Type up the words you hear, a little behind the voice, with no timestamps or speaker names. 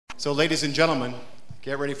So ladies and gentlemen,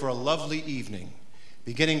 get ready for a lovely evening.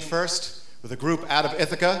 Beginning first with a group out of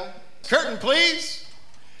Ithaca. Curtain, please.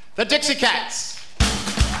 The DixieKats.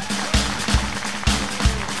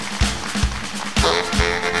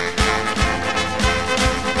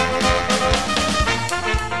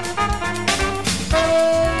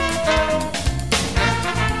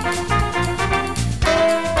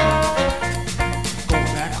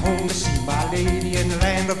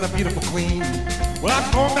 The beautiful queen. Well,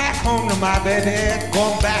 I'm going back home to my baby,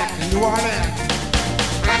 going back to New Orleans.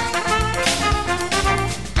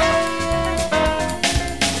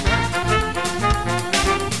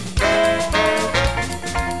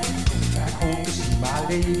 Back home to see my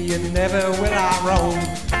lady, and never will I roam.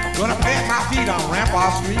 Gonna plant my feet on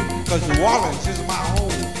Rampart Street, cause New Orleans is my home.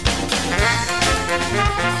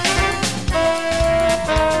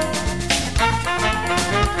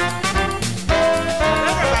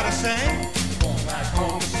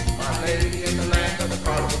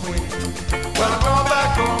 Well, I'm going back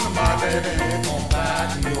home to my baby, going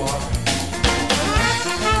back to New Orleans.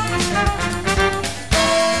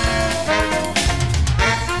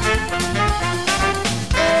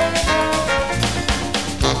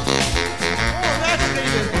 Oh, that's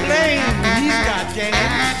David Plaine. He's got game.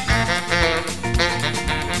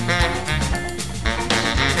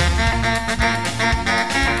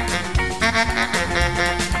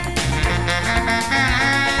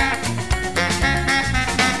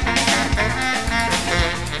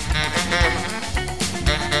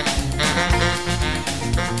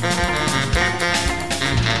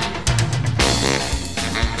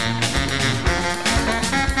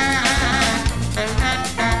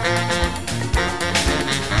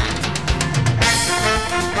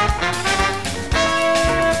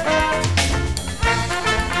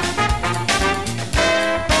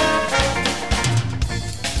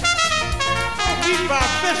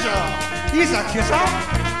 He's a kisser.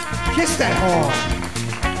 Kiss that horn.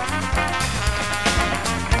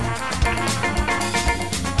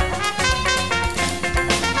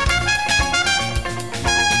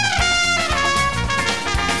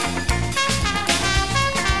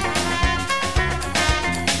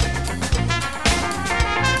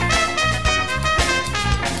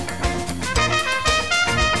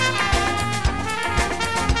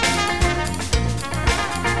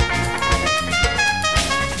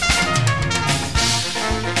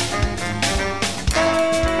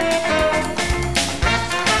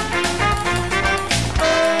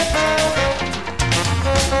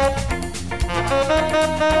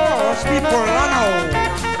 Forlano,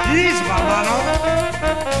 he's Forlano.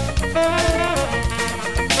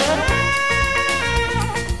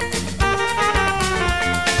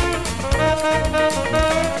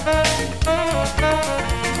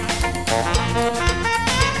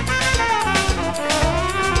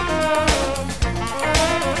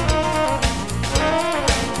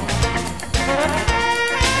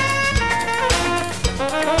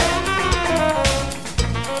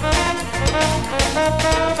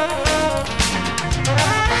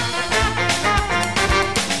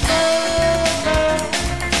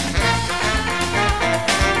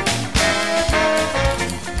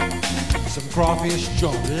 Crawfish,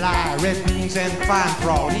 jambalaya, red beans, and fine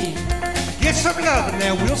praline. Get some love and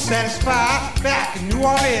then we'll satisfy back in New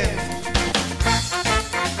Orleans.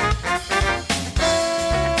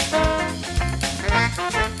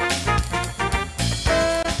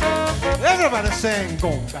 Everybody sing,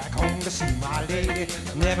 going back home to see my lady,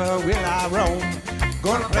 never will I roam.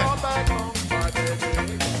 Gonna play back home, my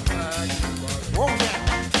baby, going back to New Orleans. Oh, yeah.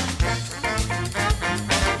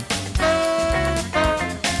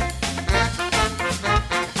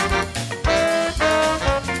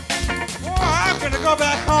 Go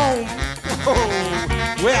back home, oh,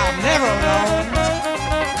 where I'm never alone.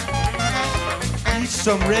 Eat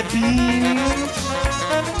some red beans,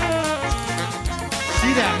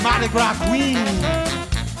 see that Mardi Gras queen.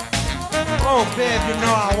 Oh, babe, you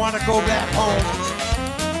know I want to go back home.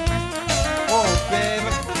 Oh, babe,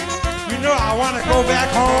 you know I want to go back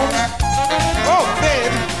home. Oh,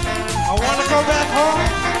 babe, I want to go back home.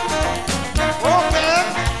 Oh, babe,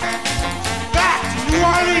 back to New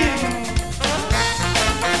Orleans.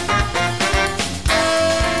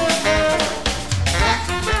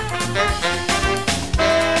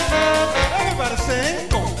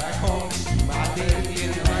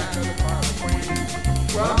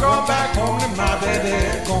 Going back home to my baby,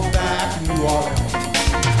 going back to New Orleans.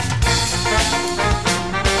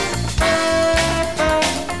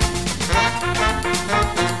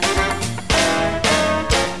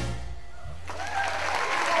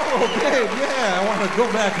 Oh, babe, yeah, I want to go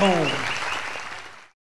back home.